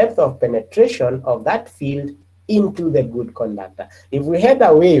the depth of penetration of that field into the good conductor. If we had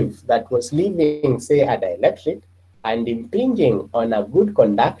a wave that was leaving, say, a dielectric and impinging on a good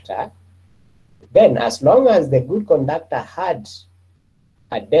conductor, then as long as the good conductor had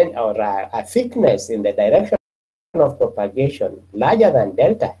a thickness in the direction of propagation larger than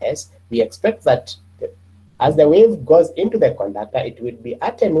delta S, we expect that as the wave goes into the conductor, it will be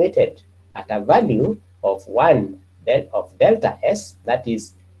attenuated at a value of 1 of delta S, that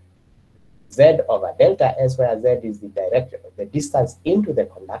is Z over delta S, where Z is the direction of the distance into the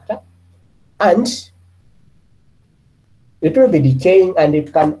conductor, and it will be decaying, and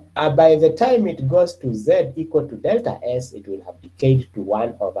it can, by the time it goes to Z equal to delta S, it will have decayed to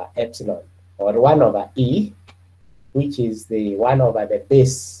 1 over epsilon, or 1 over E, which is the 1 over the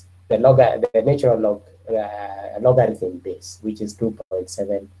base, the natural logarithm base, which is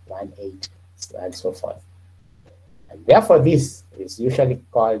 2.718, and so forth. And therefore, this is usually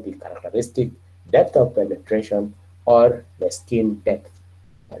called the characteristic depth of penetration, or the skin depth.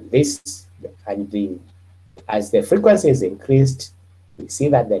 And this, as the frequency is increased, we see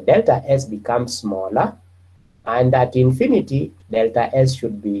that the delta S becomes smaller, and at infinity, delta S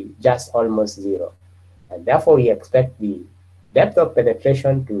should be just almost 0. And therefore, we expect the depth of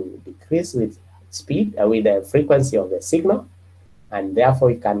penetration to decrease with speed, with the frequency of the signal, and therefore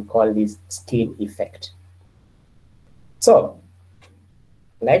we can call this skin effect. So,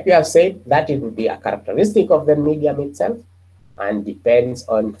 like we have said, that it will be a characteristic of the medium itself and depends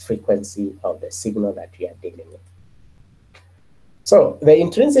on frequency of the signal that we are dealing with. So, the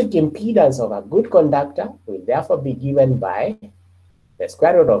intrinsic impedance of a good conductor will therefore be given by the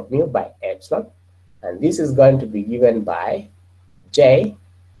square root of mu by epsilon, and this is going to be given by J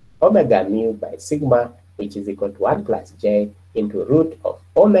omega mu by sigma, which is equal to 1 plus J into root of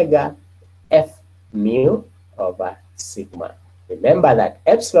omega F mu over sigma. Remember that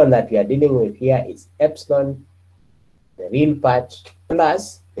epsilon that we are dealing with here is epsilon, the real part,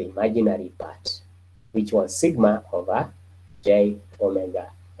 plus the imaginary part, which was sigma over J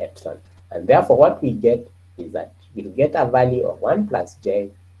omega epsilon. And therefore, what we get is that we'll get a value of 1 plus J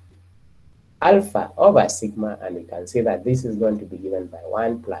alpha over sigma, and we can see that this is going to be given by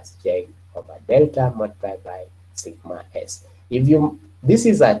 1 plus J over delta multiplied by sigma S. This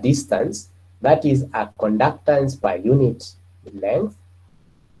is a distance, that is a conductance per unit length,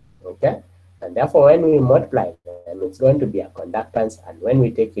 okay? And therefore, when we multiply them, it's going to be a conductance, and when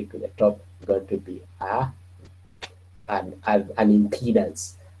we take it to the top, it's going to be an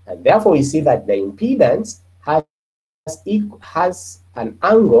impedance. And therefore, we see that the impedance has an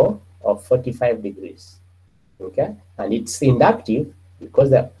angle of 45 degrees, okay? And it's inductive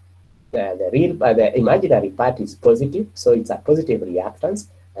because the imaginary part is positive, so it's a positive reactance,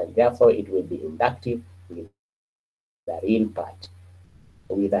 and therefore it will be inductive with the real part,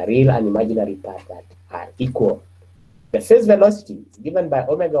 with a real and imaginary part that are equal. The phase velocity is given by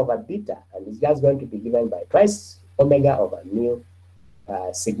omega over beta, and it's just going to be given by twice omega over mu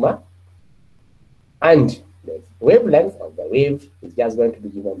sigma, and the wavelength of the wave is just going to be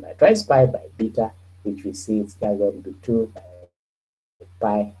given by twice pi by beta, which we see it's just going to be 2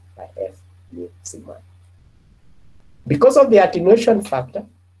 pi by f mu sigma. Because of the attenuation factor,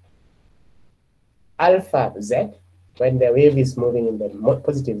 alpha z, when the wave is moving in the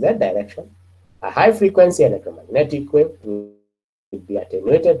positive z direction, a high frequency electromagnetic wave will be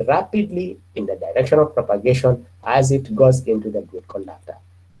attenuated rapidly in the direction of propagation as it goes into the good conductor.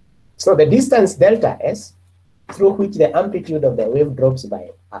 So the distance delta S, through which the amplitude of the wave drops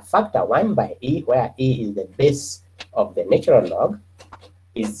by a factor 1 by E, where E is the base of the natural log,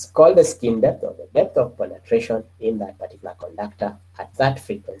 is called the skin depth, or the depth of penetration in that particular conductor at that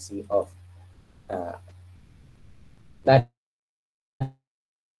frequency of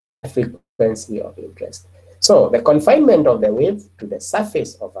interest. So the confinement of the wave to the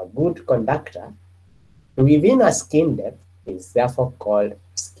surface of a good conductor within a skin depth is therefore called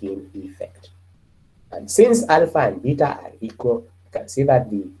skin effect. And since alpha and beta are equal, you can see that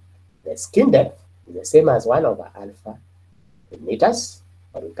the skin depth is the same as 1 over alpha in meters,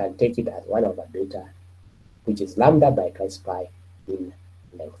 or you can take it as 1 over beta, which is lambda by twice pi in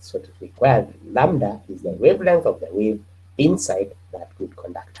length, so to speak, where lambda is the wavelength of the wave inside that good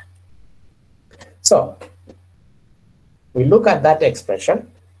conductor. So we look at that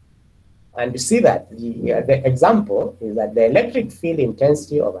expression, and you see that the example is that the electric field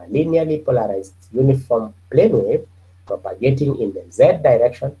intensity of a linearly polarized uniform plane wave propagating in the z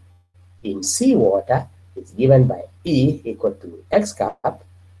direction in seawater is given by E equal to x cap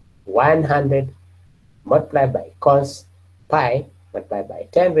 100 multiplied by cos pi multiplied by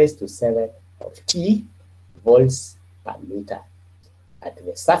 10 raised to 7 of T volts per meter at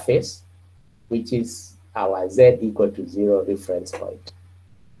the surface, which is our Z equal to 0 reference point.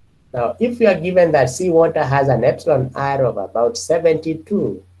 Now, if you are given that seawater has an epsilon R of about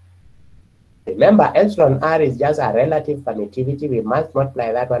 72, remember epsilon R is just a relative permittivity. We must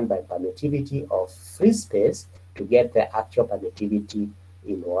multiply that one by permittivity of free space to get the actual permittivity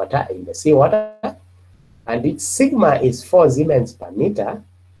in water, in the seawater. And its sigma is 4 Siemens per meter.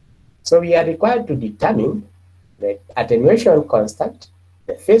 So we are required to determine the attenuation constant,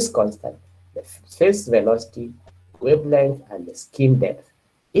 the phase constant, the phase velocity, wavelength, and the skin depth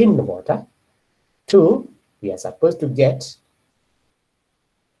in the water. 2, we are supposed to get,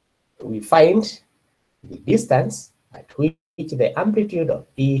 we find the distance at which the amplitude of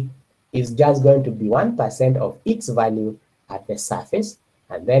E is just going to be 1% of its value at the surface,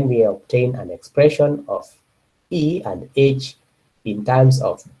 and then we obtain an expression of E and H in terms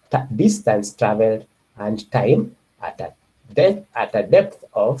of distance traveled and time at a depth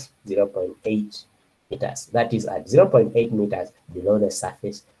of 0.8 meters. That is at 0.8 meters below the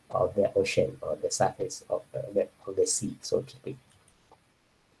surface of the ocean or the surface of the sea, so to speak.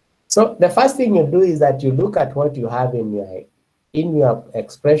 So the first thing you do is that you look at what you have in your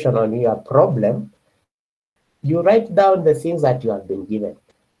expression on your problem. You write down the things that you have been given.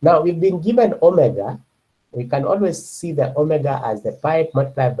 Now we've been given omega. We can always see the omega as the pi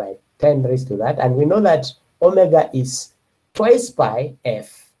multiplied by 10 raised to that, and we know that omega is twice pi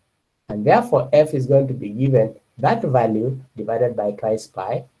f, and therefore f is going to be given that value divided by twice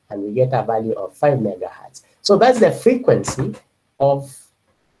pi, and we get a value of 5 megahertz. So that's the frequency of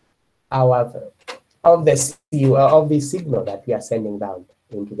the signal that we are sending down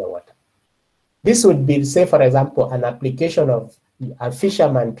into the water. This would be, say, for example, an application of a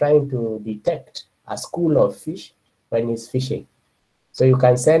fisherman trying to detect a school of fish when he's fishing. So you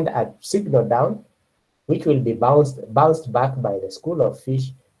can send a signal down, which will be bounced back by the school of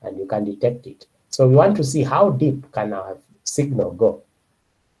fish, and you can detect it. So we want to see how deep can our signal go.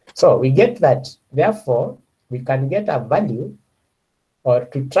 So we get that, therefore, we can get a value, or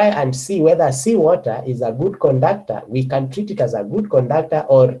to try and see whether seawater is a good conductor, we can treat it as a good conductor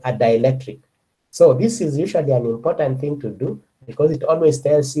or a dielectric. So this is usually an important thing to do, because it always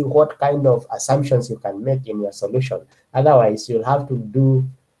tells you what kind of assumptions you can make in your solution. Otherwise, you'll have to do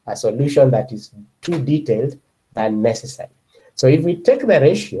a solution that is too detailed than necessary. So if we take the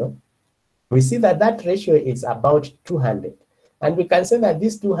ratio, we see that that ratio is about 200. And we can say that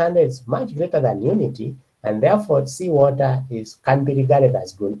this 200 is much greater than unity, and therefore seawater can be regarded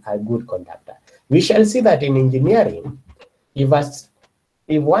as a good conductor. We shall see that in engineering, if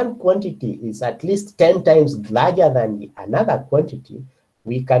one quantity is at least 10 times larger than another quantity,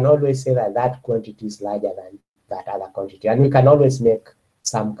 we can always say that that quantity is larger than that other quantity. And we can always make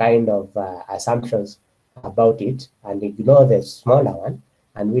some kind of assumptions about it and ignore the smaller one,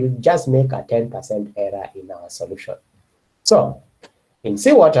 and we'll just make a 10% error in our solution. So in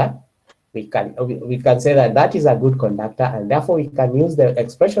seawater, we can say that that is a good conductor, and therefore we can use the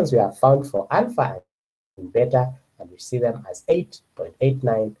expressions we have found for alpha and beta, and we see them as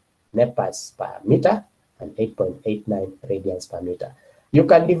 8.89 nepers per meter and 8.89 radians per meter. You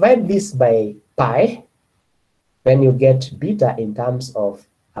can divide this by pi, then you get beta in terms of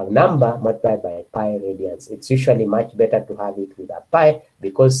a number multiplied by pi radians. It's usually much better to have it with a pi,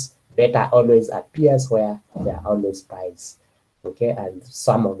 because beta always appears where there are always pi's. Okay, and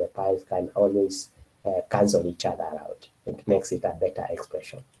some of the pi's can always cancel each other out. It makes it a better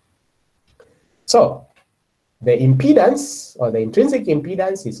expression. So the impedance, or the intrinsic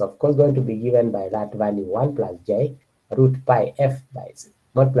impedance, is of course going to be given by that value 1 plus j root pi f by z,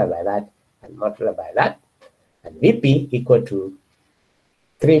 multiply by that and multiply by that, and Vp equal to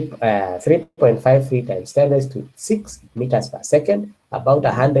 3.53 times 10 raised to 6 meters per second, about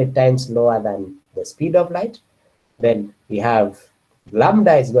 100 times lower than the speed of light. Then we have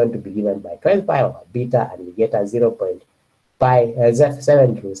lambda is going to be given by 12 pi over beta, and we get a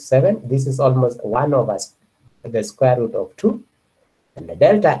 0.727. This is almost 1 over the square root of 2. And the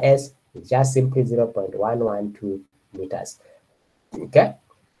delta S is just simply 0.112 meters. Okay.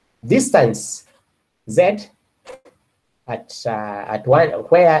 Distance Z at one,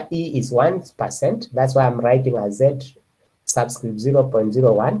 where E is 1%, that's why I'm writing a Z subscript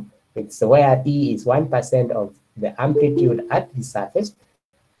 0.01. It's where E is 1% of the amplitude at the surface.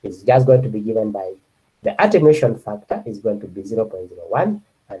 It's just going to be given by the attenuation factor is going to be 0.01,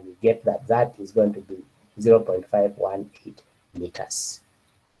 and we get that that is going to be 0.518 meters.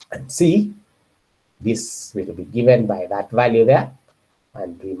 And C, this will be given by that value there,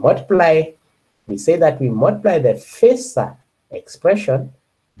 and we multiply. We say that we multiply the phasor expression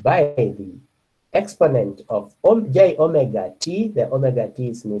by the exponent of j omega t. The omega t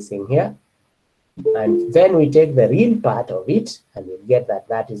is missing here. And then we take the real part of it, and we get that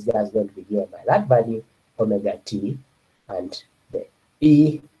that is just going to be given by that value, omega t. And the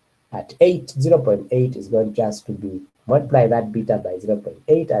E at 0.8 is going just to be multiply that beta by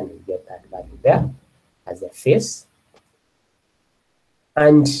 0.8, and we get that value there as a phase.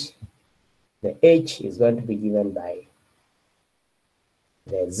 And the H is going to be given by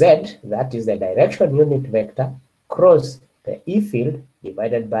the Z, that is the direction unit vector, cross the E field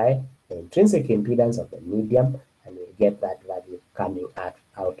divided by the intrinsic impedance of the medium, and we get that value coming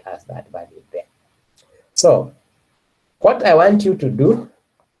out as that value there. So what I want you to do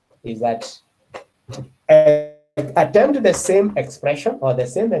is that attempt the same expression or the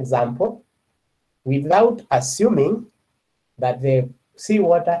same example without assuming that the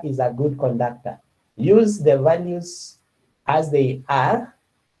seawater is a good conductor. Use the values as they are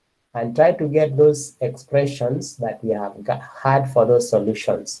and try to get those expressions that we have had for those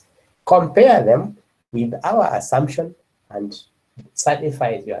solutions. Compare them with our assumption and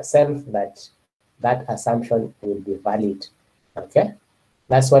certify yourself that that assumption will be valid. Okay?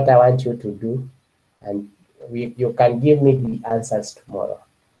 That's what I want you to do, and you can give me the answers tomorrow.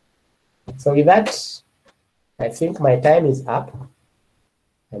 So with that, I think my time is up,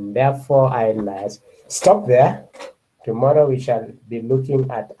 and therefore I'll stop there. Tomorrow we shall be looking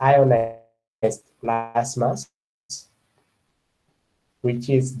at ionized plasmas, which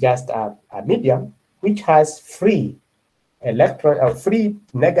is just a medium which has free electron or free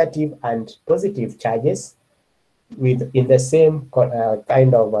negative and positive charges in the same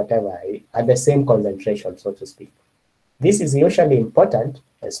kind of whatever, at the same concentration, so to speak. This is usually important,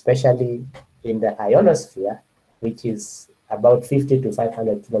 especially in the ionosphere, which is about 50 to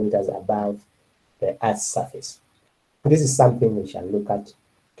 500 kilometers above the Earth's surface. This is something we shall look at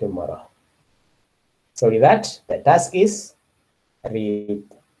tomorrow. So with that, the task is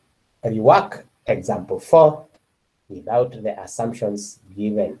rework example 4 without the assumptions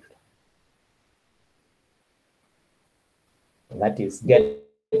given. That is, get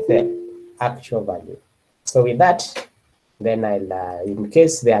the actual value. So with that, then I'll, in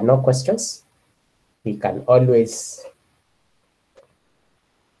case there are no questions, we can always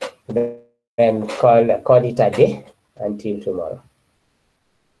then call it a day until tomorrow.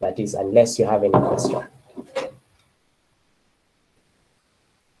 That is, unless you have any question.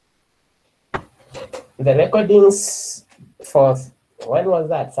 The recordings for, when was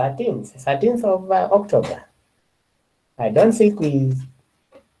that? 13th of October. I don't think we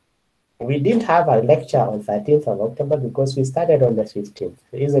didn't have a lecture on 13th of October because we started on the 15th,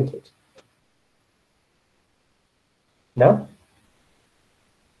 isn't it? No?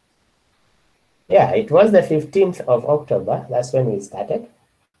 Yeah, it was the 15th of October. That's when we started.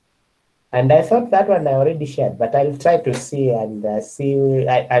 And I thought that one I already shared, but I'll try to see and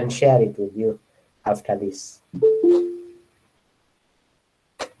and share it with you after this.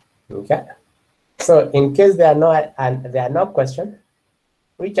 Okay. So in case there are no questions,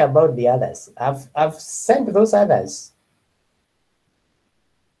 which about the others? I've sent those others.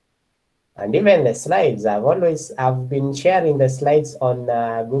 And even the slides, I've been sharing the slides on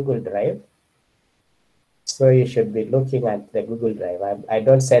Google Drive. So you should be looking at the Google Drive. I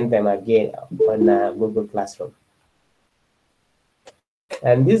don't send them again on Google Classroom.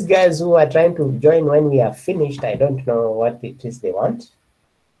 And these guys who are trying to join when we are finished, I don't know what it is they want.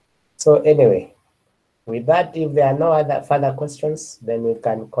 So anyway, with that, if there are no other further questions, then we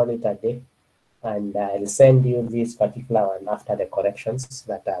can call it a day. And I'll send you this particular one after the corrections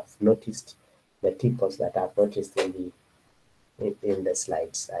that I've noticed, the typos that I've noticed in the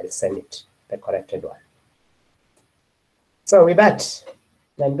slides. I'll send it, the corrected one. So with that,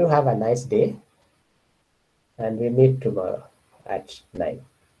 then do have a nice day, and we meet tomorrow at 9.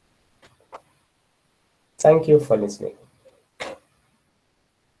 Thank you for listening.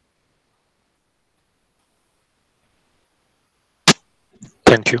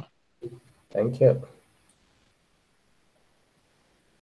 Thank you. Thank you.